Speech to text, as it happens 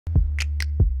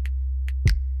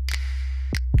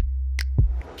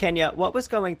Kenya, what was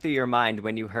going through your mind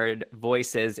when you heard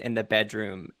voices in the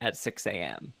bedroom at 6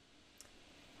 a.m.?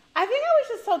 I think I was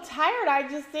just so tired. I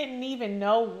just didn't even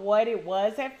know what it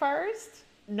was at first.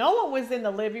 No one was in the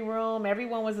living room.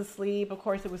 Everyone was asleep. Of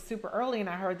course, it was super early and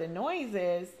I heard the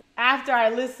noises. After I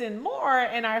listened more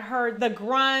and I heard the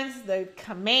grunts, the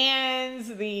commands,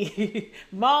 the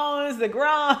moans, the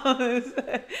groans,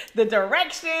 the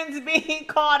directions being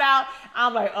called out,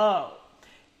 I'm like, oh,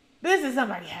 this is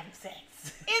somebody having sex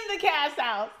in the cast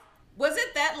house. Was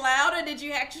it that loud, or did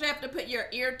you actually have to put your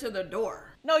ear to the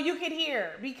door? No, you could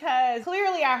hear, because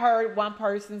clearly I heard one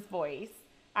person's voice.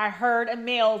 I heard a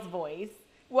male's voice.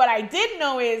 What I didn't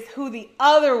know is who the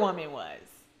other woman was.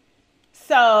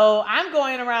 So I'm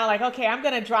going around like, okay, I'm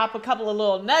going to drop a couple of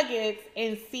little nuggets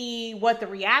and see what the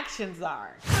reactions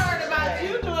are. I heard about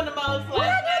you doing the most. What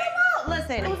I do the most?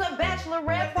 Listen, it was a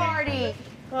bachelorette party.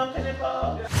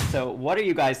 So what are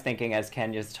you guys thinking as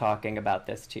Kenya's talking about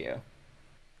this to you?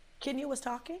 Kenya was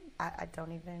talking? I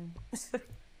don't even...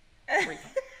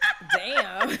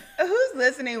 Damn. Who's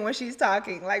listening when she's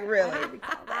talking? Like, really?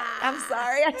 I'm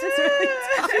sorry. I just really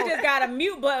She just got a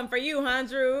mute button for you, huh,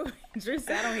 Drew? Drew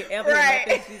said, I don't hear ever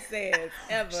nothing she says,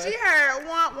 ever. She heard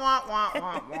womp, womp, womp,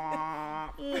 womp,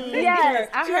 womp. Yes,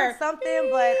 I heard something,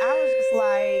 but I was just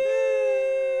like...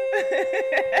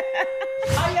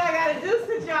 All y'all gotta do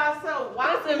since y'all so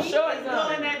wild and short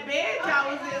go in that bed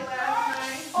y'all was in last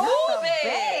night. Who bed?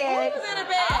 Who was in the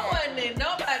bed? I wasn't in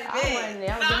nobody's bed. I wasn't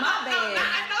there. I was in my bed.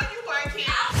 I know you weren't,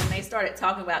 Kim. When they started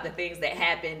talking about the things that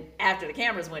happened after the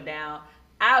cameras went down,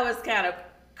 I was kind of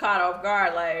caught off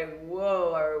guard, like,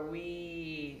 whoa, are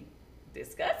we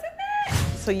discussing that?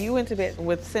 So you went to bed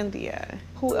with Cynthia.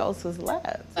 Who else was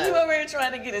left? You over here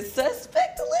trying to get a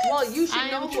suspect list? Well, you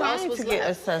should know who else was to get a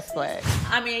left. suspect.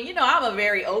 I mean, you know, I'm a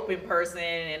very open person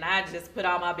and I just put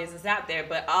all my business out there,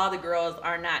 but all the girls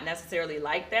are not necessarily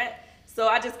like that. So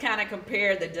I just kind of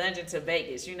compare the dungeon to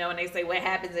Vegas. You know, when they say what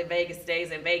happens in Vegas stays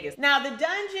in Vegas. Now, the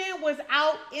dungeon was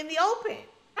out in the open.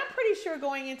 I'm pretty sure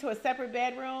going into a separate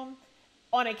bedroom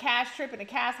on a cash trip in a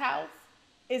cast house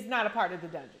is not a part of the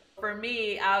dungeon. For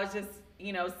me, I was just,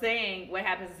 you know, saying what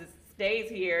happens stays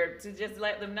here to just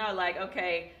let them know, like,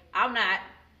 okay, I'm not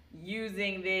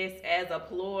using this as a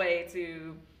ploy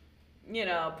to, you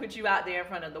know, put you out there in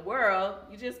front of the world.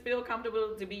 You just feel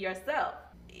comfortable to be yourself.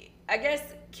 I guess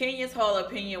Kenya's whole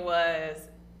opinion was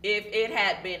if it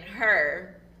had been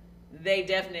her, they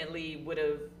definitely would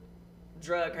have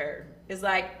drugged her. It's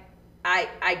like,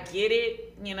 I get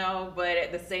it, you know, but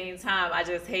at the same time, I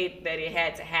just hate that it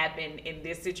had to happen in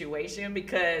this situation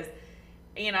because,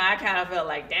 you know, I kind of felt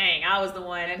like, dang, I was the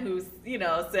one who's, you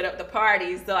know, set up the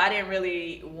party. So I didn't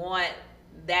really want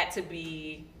that to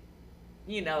be,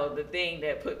 you know, the thing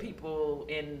that put people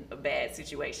in a bad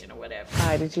situation or whatever.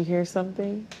 Hi, did you hear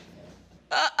something?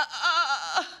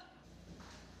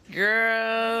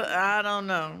 Girl, I don't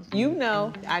know. You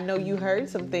know. I know you heard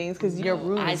some things because your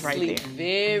room is right there. I sleep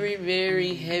very,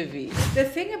 very heavy. The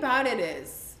thing about it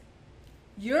is,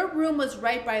 your room was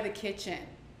right by the kitchen.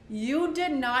 You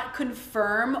did not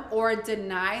confirm or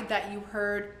deny that you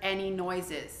heard any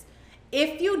noises.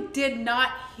 If you did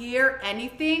not hear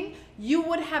anything, you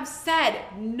would have said,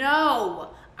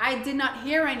 no, I did not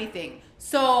hear anything.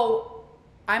 So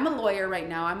I'm a lawyer right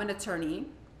now. I'm an attorney.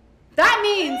 That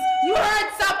means you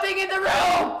heard something in the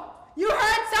room. You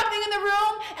heard something in the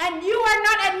room and you are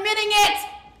not admitting it.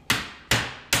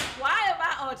 Why am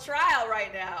I on trial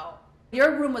right now?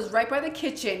 Your room was right by the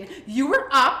kitchen. You were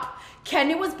up.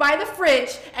 Kenny was by the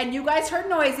fridge and you guys heard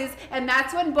noises, and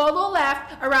that's when Bolo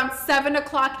left around 7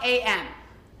 o'clock a.m.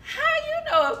 How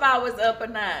you know if I was up or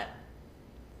not?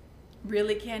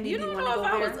 Really, Candy? You do you don't want know to if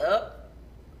go I there? was up.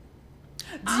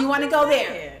 Do you want to go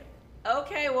there?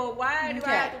 Okay, well, why do I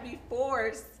Okay. have to be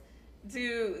forced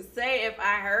to say if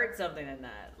I heard something or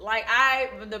not? Like,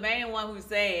 I'm the main one who's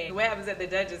saying what happens at the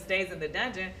dungeon stays in the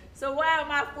dungeon. So why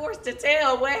am I forced to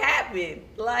tell what happened?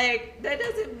 Like, that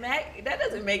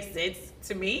doesn't make sense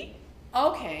to me.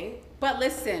 Okay, but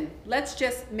listen, let's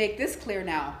just make this clear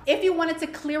now. If you wanted to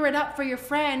clear it up for your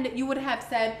friend, you would have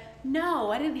said, no,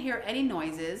 I didn't hear any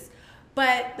noises.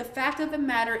 But the fact of the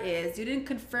matter is, you didn't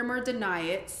confirm or deny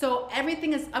it, so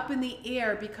everything is up in the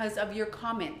air because of your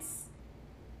comments.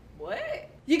 What?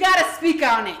 You gotta speak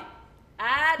on it.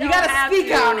 I don't You gotta have speak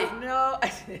to, on it. No.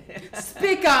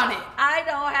 Speak on it. I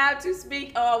don't have to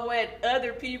speak on what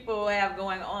other people have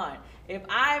going on. If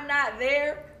I'm not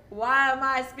there, why am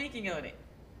I speaking on it?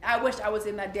 I wish I was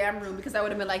in that damn room because I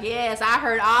would have been like, yes, I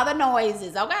heard all the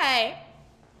noises, okay?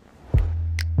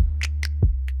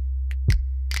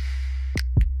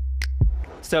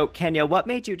 So, Kenya, what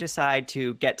made you decide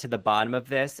to get to the bottom of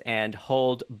this and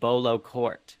hold Bolo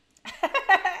court?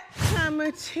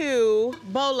 Come to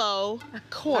Bolo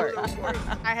court.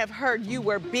 I have heard you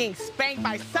were being spanked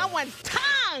by someone's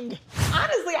tongue.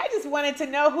 Honestly, I just wanted to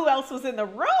know who else was in the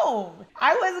room.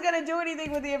 I wasn't going to do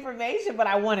anything with the information, but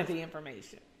I wanted the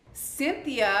information.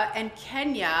 Cynthia and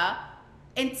Kenya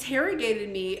interrogated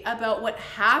me about what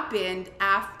happened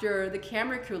after the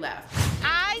camera crew left.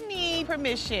 I need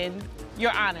permission,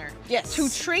 Your Honor, to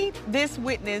treat this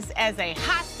witness as a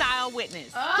hostile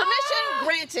witness. Permission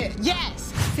granted.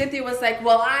 Yes. Cynthia was like,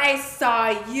 well, I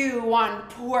saw you on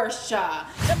Porsha.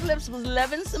 Them lips was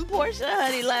loving some Porsha,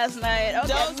 honey, last night. Okay.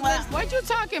 Those lips, what you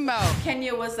talking about?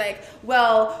 Kenya was like,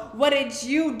 well, what did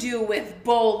you do with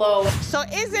Bolo? So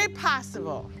is it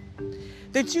possible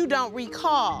that you don't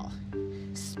recall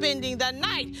spending the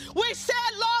night with said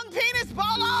long penis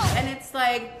Bolo? And it's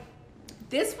like,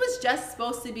 this was just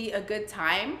supposed to be a good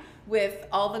time with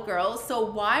all the girls,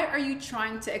 so why are you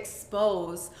trying to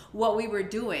expose what we were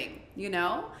doing, you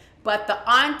know? But the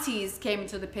aunties came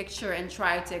into the picture and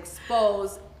tried to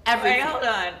expose everything. Wait, hold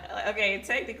on. Okay,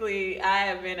 technically, I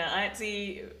have been an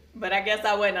auntie, but I guess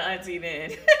I wasn't an auntie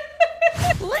then.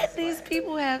 Let these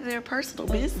people have their personal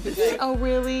business. Oh,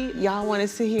 really? Y'all want to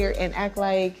sit here and act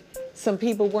like some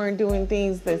people weren't doing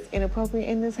things that's inappropriate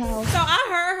in this house? So I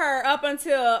heard her up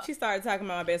until she started talking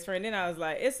about my best friend. Then I was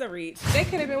like, it's a reach. They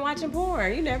could have been watching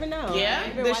porn. You never know.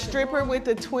 Yeah, the stripper with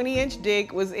the 20-inch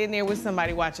dick was in there with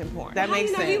somebody watching porn. That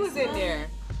makes sense. He was in there.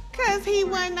 Because he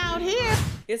wasn't out here.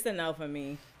 It's a no for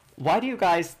me. Why do you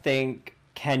guys think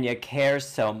Kenya cares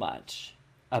so much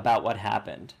about what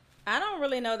happened? I don't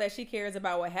really know that she cares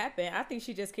about what happened. I think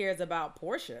she just cares about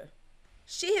Porsha.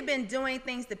 She had been doing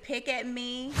things to pick at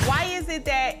me. Why is it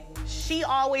that she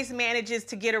always manages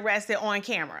to get arrested on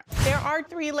camera? There are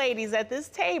 3 ladies at this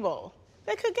table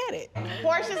that could get it.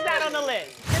 Porsha's not on the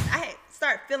list. I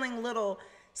start feeling little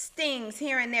stings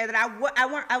here and there that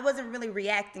I wasn't really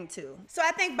reacting to. So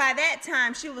I think by that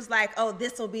time she was like, oh,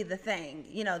 this will be the thing.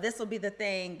 You know, this will be the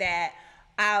thing that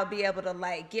I'll be able to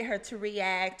like get her to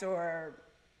react or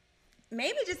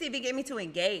maybe just even get me to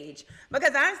engage.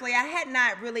 Because honestly, I had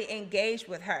not really engaged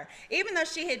with her. Even though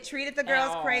she had treated the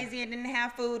girls crazy and didn't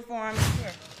have food for them.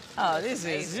 Oh,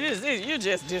 you're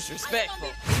just disrespectful.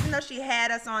 Even though she had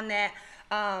us on that,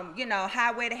 you know,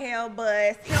 highway to hell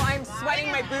bus. You know, I'm sweating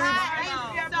my boobs.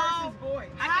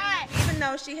 Even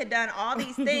though she had done all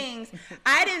these things,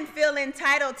 I didn't feel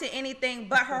entitled to anything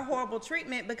but her horrible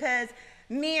treatment because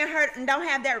me and her don't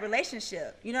have that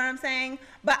relationship. You know what I'm saying?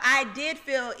 But I did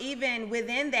feel even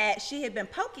within that she had been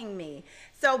poking me.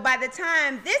 So by the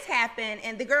time this happened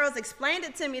and the girls explained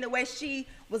it to me the way she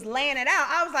was laying it out,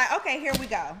 I was like, okay, here we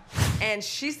go. And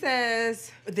she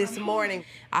says this morning,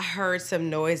 I heard some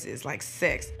noises like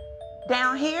sex.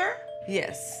 Down here?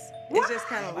 Yes. What? It's just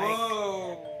kind of like.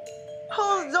 Whoa.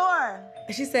 Whose door?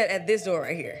 She said at this door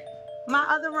right here. My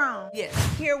other room? Yes.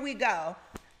 Here we go.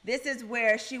 This is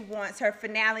where she wants her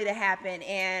finale to happen,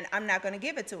 and I'm not going to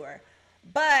give it to her.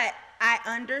 But I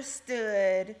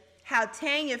understood how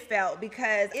Tanya felt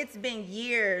because it's been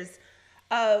years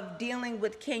of dealing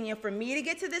with Kenya for me to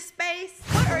get to this space.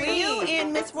 What are you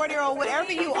in, Miss 40-year-old,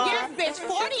 whatever you are? Yes, bitch,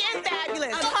 40 and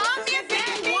fabulous. Call me a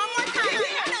bitch one more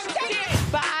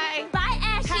time. Bye. Bye,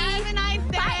 Ashley. Have a nice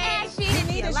day. Bye, Ashley. You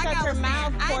need to shut your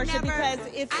mouth, Porsha, because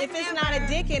if it's not a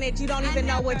dick in it, you don't even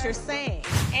know what you're saying.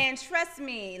 And trust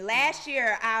me, last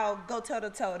year I'll go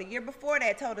toe-to-toe. The year before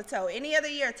that, toe-to-toe. Any other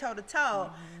year, toe-to-toe.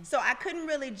 So I couldn't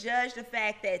really judge the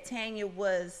fact that Tanya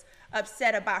was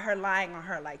upset about her lying on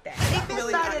her like that. If it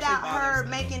started out her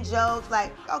making jokes,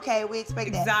 like, okay, we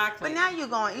expect that. Exactly. But now you're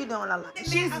doing a lot.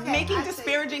 She's making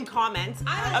disparaging comments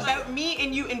about me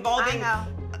and you involving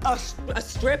a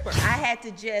stripper. I had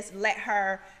to just let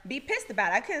her be pissed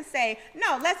about it. I couldn't say,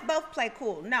 no, let's both play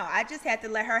cool. No, I just had to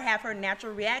let her have her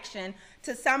natural reaction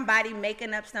to somebody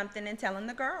making up something and telling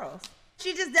the girls.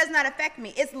 She just does not affect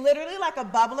me. It's literally like a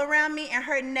bubble around me, and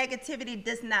her negativity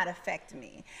does not affect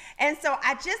me. And so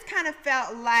I just kind of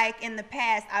felt like in the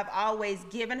past, I've always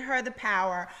given her the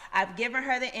power, I've given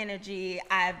her the energy,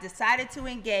 I've decided to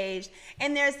engage,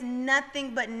 and there's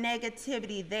nothing but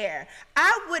negativity there.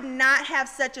 I would not have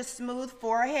such a smooth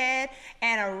forehead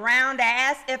and a round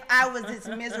ass if I was as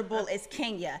miserable as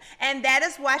Kenya. And that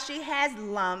is why she has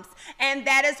lumps, and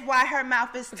that is why her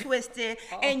mouth is twisted,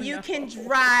 and you can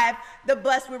drive the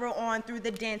bus we were on through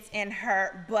the dents in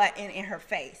her butt and in her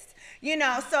face. You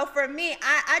know, so for me,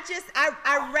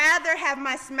 I rather have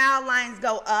my smile lines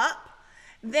go up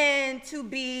than to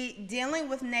be dealing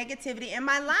with negativity in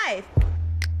my life.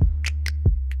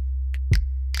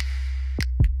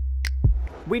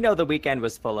 We know the weekend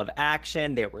was full of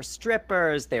action. There were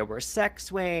strippers, there were sex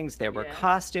swings, there were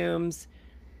costumes,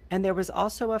 and there was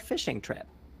also a fishing trip.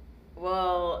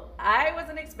 Well, I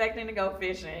wasn't expecting to go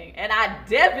fishing, and I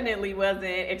definitely wasn't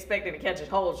expecting to catch a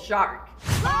whole shark.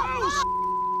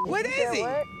 Oh, what is he?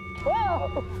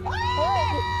 Whoa!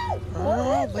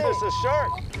 It's a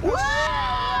shark.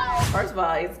 Whoa! First of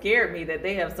all, it scared me that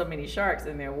they have so many sharks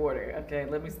in their water. Okay,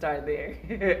 let me start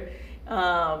there.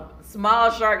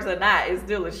 Small sharks or not, it's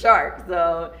still a shark,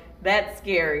 so that's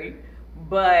scary.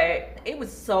 But it was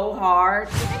so hard.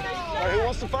 All right, who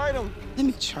wants to fight him? Let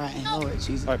me try. Lord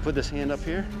Jesus. All right, put this hand up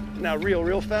here. Now reel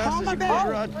real fast as you can,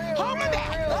 Rod. Hold me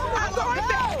back. I'm going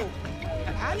back.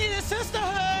 I need a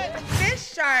sisterhood.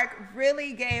 This shark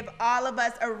really gave all of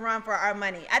us a run for our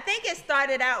money. I think it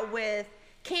started out with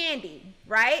Candy,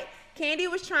 right? Candy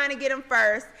was trying to get him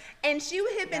first, and she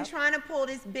had been trying to pull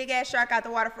this big-ass shark out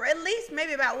the water for at least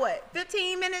maybe about, what,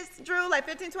 15 minutes, Drew? Like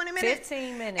 15, 20 minutes?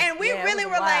 15 minutes. And we really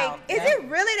were like, is it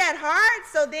really that hard?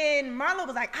 So then Marlo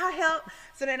was like, I'll help.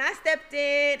 So then I stepped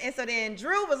in, and so then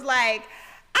Drew was like,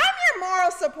 I'm your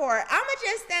moral support. I'm going to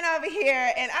just stand over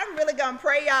here, and I'm really going to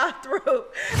pray y'all through.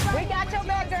 We got your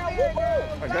back, girl.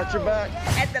 Woo-hoo. I got your back.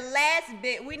 At the last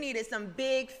bit, we needed some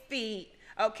big feet,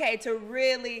 okay, to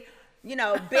really, you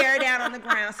know, bear down on the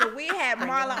ground. So we had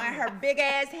Marlo and her big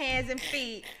ass hands and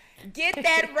feet get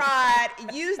that rod,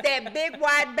 use that big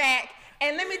wide back,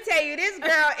 and let me tell you, this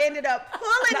girl ended up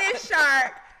pulling this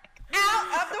shark out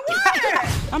of the water.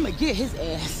 I'm gonna get his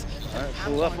ass. All right,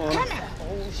 pull up on him. Come out.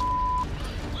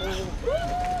 Don't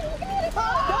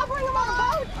bring him on the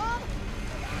boat.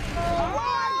 Oh,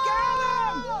 I got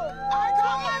him. I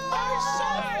got my first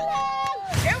shark.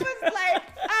 It was like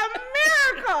a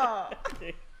miracle.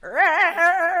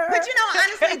 But you know,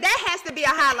 honestly, that has to be a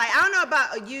highlight. I don't know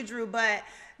about you, Drew, but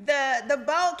the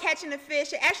boat catching the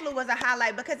fish, it actually was a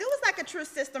highlight because it was like a true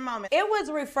sister moment. It was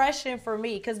refreshing for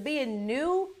me because being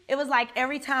new, it was like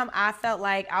every time I felt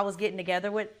like I was getting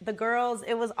together with the girls,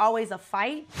 it was always a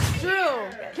fight. Drew,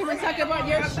 can we talk about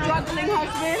your struggling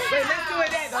husband? Wait,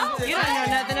 let's do it. You don't know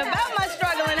nothing about my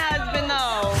struggling husband,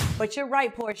 though. But you're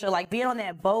right, Porsha. Like being on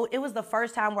that boat, it was the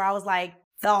first time where I was like,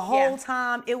 the whole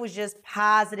time, it was just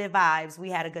positive vibes. We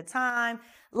had a good time,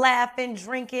 laughing,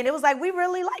 drinking. It was like we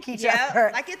really like each other.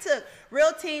 Like it took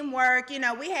real teamwork. You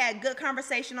know, we had good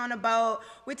conversation on the boat.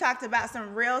 We talked about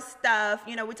some real stuff.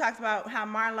 You know, we talked about how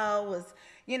Marlo was,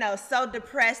 you know, so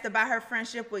depressed about her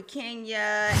friendship with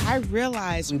Kenya. I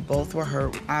realized we both were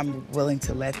hurt. I'm willing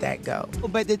to let that go.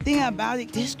 But the thing about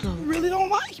it, this girl really don't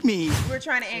like me. We're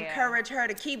trying to encourage her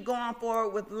to keep going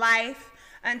forward with life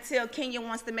until Kenya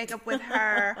wants to make up with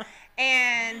her.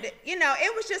 And, you know,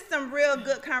 it was just some real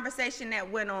good conversation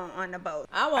that went on the boat.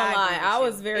 I won't lie. I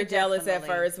was very jealous at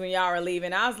first when y'all were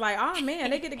leaving. I was like, oh, man,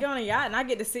 they get to go on a yacht and I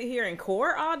get to sit here in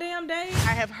court all damn day.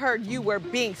 I have heard you were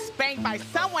being spanked by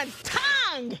someone's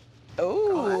tongue.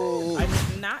 Ooh.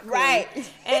 Not cool. Right.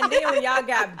 And then when y'all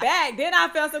got back, then I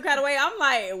felt some kind of way. I'm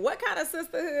like, what kind of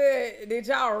sisterhood did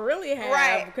y'all really have?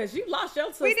 Right. Because you lost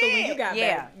your sister when you got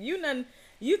back.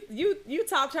 You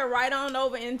talked her right on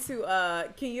over into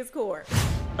Kenya's court.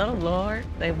 Oh Lord,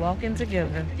 they walking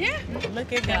together. Yeah.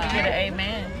 Look at God. Get an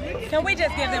amen. Can we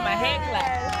just give them a hand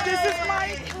clap? This is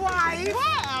my wife.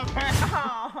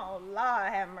 Oh,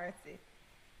 Lord have mercy.